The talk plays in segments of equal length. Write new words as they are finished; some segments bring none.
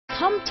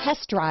Come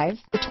test drive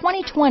the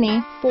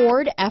 2020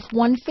 Ford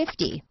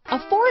F-150.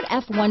 A Ford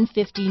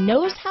F-150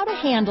 knows how to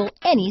handle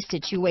any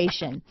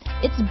situation.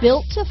 It's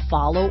built to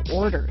follow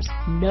orders,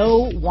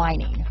 no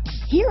whining.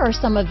 Here are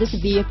some of this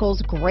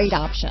vehicle's great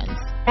options: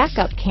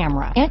 backup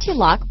camera,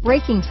 anti-lock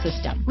braking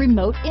system,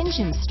 remote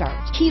engine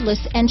start,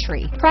 keyless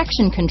entry,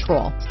 traction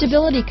control,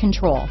 stability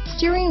control,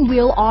 steering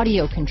wheel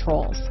audio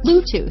controls,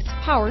 Bluetooth,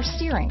 power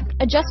steering,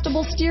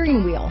 adjustable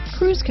steering wheel,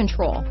 cruise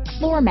control,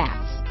 floor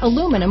mats,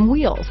 aluminum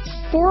wheels,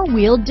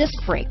 four-wheel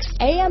disc brakes,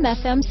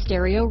 AM/FM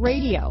stereo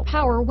radio,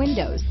 power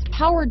windows,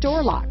 power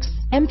door locks,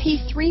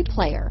 MP3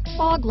 player,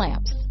 fog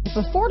lamps. If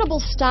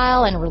affordable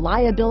style and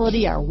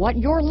reliability are what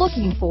you're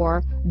looking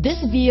for,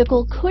 this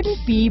vehicle couldn't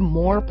be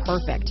more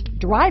perfect.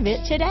 Drive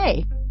it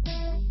today.